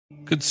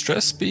Could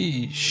stress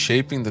be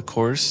shaping the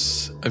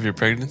course of your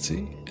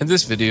pregnancy? In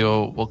this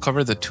video, we'll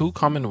cover the two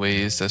common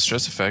ways that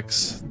stress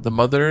affects the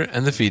mother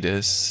and the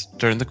fetus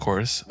during the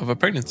course of a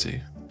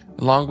pregnancy,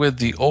 along with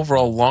the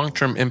overall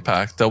long-term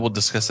impact that we'll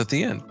discuss at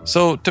the end.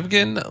 So to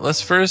begin,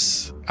 let's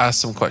first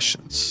ask some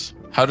questions.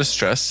 How does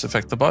stress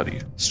affect the body?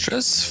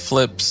 Stress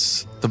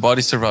flips the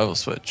body's survival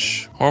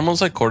switch.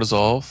 Hormones like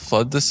cortisol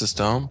flood the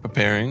system,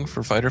 preparing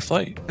for fight or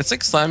flight. It's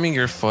like slamming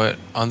your foot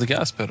on the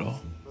gas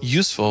pedal.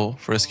 Useful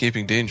for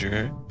escaping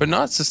danger, but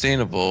not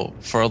sustainable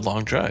for a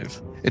long drive.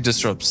 It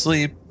disrupts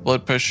sleep,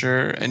 blood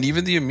pressure, and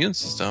even the immune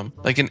system.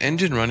 Like an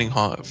engine running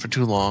hot for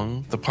too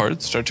long, the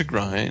parts start to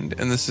grind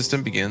and the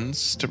system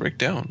begins to break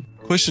down.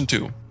 Question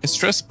 2. Is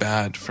stress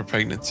bad for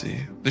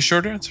pregnancy? The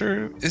short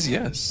answer is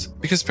yes,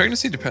 because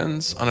pregnancy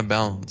depends on a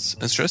balance,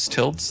 and stress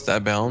tilts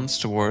that balance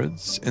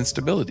towards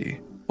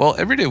instability. While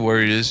everyday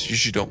worries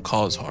usually don't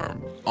cause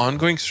harm,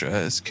 ongoing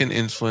stress can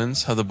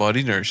influence how the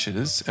body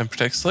nourishes and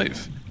protects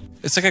life.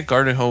 It's like a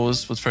garden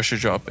hose with pressure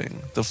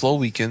dropping. The flow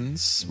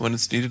weakens when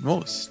it's needed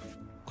most.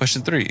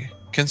 Question 3.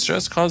 Can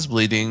stress cause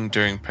bleeding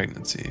during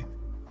pregnancy?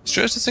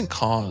 Stress doesn't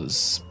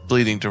cause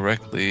bleeding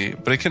directly,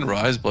 but it can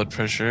rise blood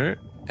pressure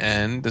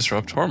and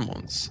disrupt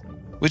hormones,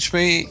 which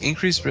may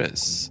increase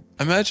risks.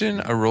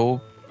 Imagine a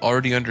rope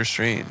already under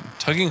strain.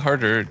 Tugging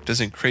harder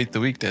doesn't create the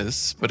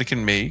weakness, but it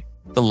can make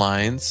the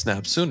line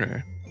snap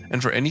sooner.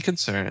 And for any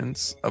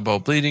concerns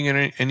about bleeding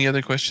or any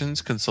other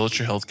questions, consult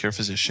your healthcare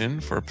physician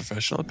for a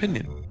professional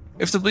opinion.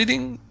 If the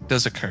bleeding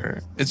does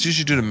occur, it's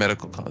usually due to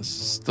medical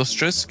causes, though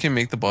stress can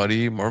make the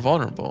body more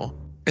vulnerable.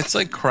 It's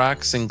like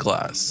cracks in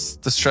glass.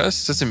 The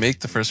stress doesn't make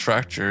the first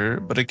fracture,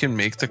 but it can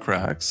make the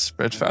cracks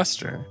spread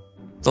faster.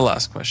 The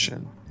last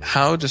question.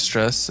 How does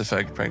stress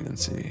affect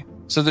pregnancy?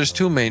 So there's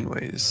two main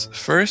ways.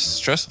 First,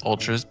 stress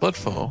alters blood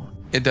flow.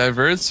 It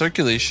diverts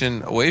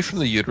circulation away from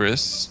the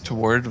uterus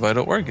toward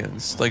vital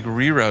organs, like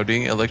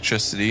rerouting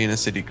electricity in a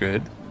city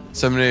grid.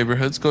 Some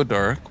neighborhoods go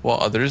dark while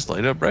others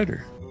light up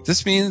brighter.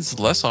 This means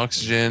less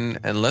oxygen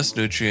and less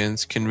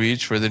nutrients can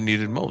reach where they're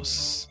needed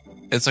most.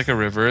 It's like a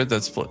river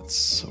that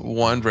splits.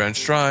 One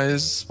branch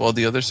dries while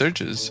the other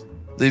surges,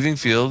 leaving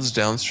fields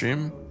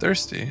downstream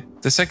thirsty.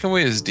 The second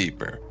way is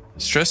deeper.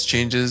 Stress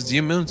changes the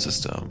immune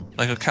system.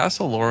 Like a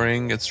castle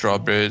lowering its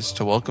drawbridge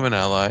to welcome an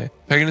ally,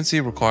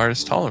 pregnancy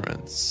requires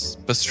tolerance,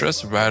 but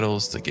stress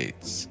rattles the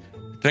gates.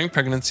 During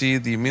pregnancy,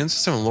 the immune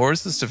system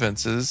lowers its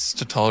defenses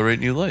to tolerate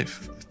new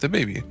life, the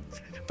baby.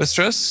 But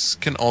stress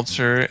can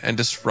alter and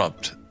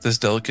disrupt this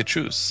delicate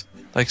truce,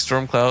 like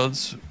storm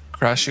clouds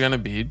crashing on a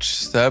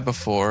beach that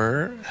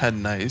before had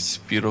nice,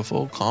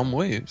 beautiful, calm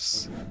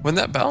waves. When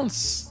that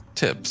balance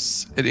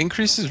tips, it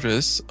increases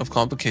risk of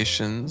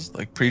complications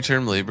like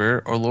preterm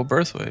labor or low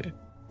birth weight.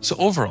 So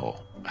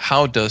overall,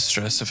 how does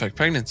stress affect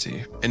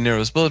pregnancy? It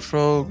narrows blood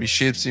flow,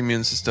 reshapes the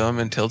immune system,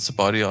 and tilts the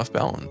body off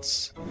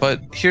balance.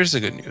 But here's the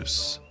good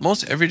news.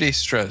 Most everyday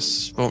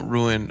stress won't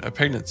ruin a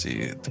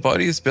pregnancy. The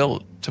body is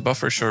built to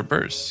buffer short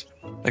bursts.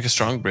 Like a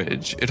strong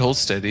bridge, it holds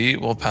steady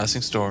while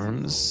passing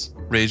storms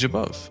rage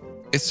above.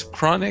 It's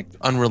chronic,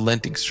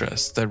 unrelenting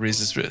stress that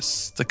raises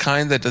risks, the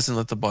kind that doesn't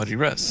let the body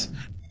rest.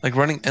 Like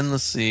running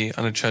endlessly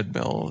on a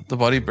treadmill, the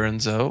body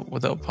burns out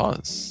without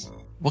pause.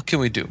 What can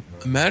we do?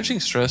 Managing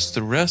stress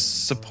through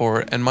rest,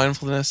 support, and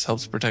mindfulness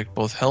helps protect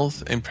both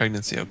health and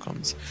pregnancy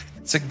outcomes.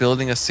 It's like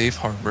building a safe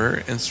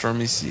harbor in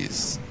stormy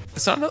seas.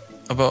 It's not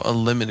about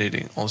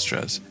eliminating all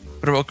stress,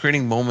 but about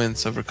creating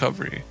moments of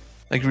recovery.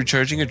 Like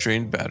recharging a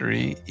drained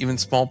battery, even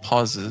small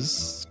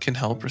pauses can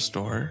help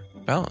restore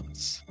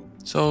balance.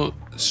 So,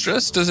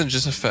 stress doesn't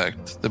just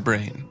affect the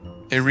brain.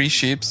 It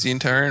reshapes the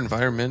entire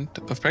environment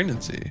of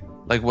pregnancy.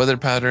 Like weather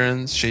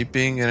patterns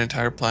shaping an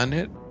entire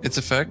planet, its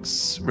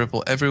effects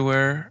ripple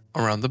everywhere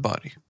around the body.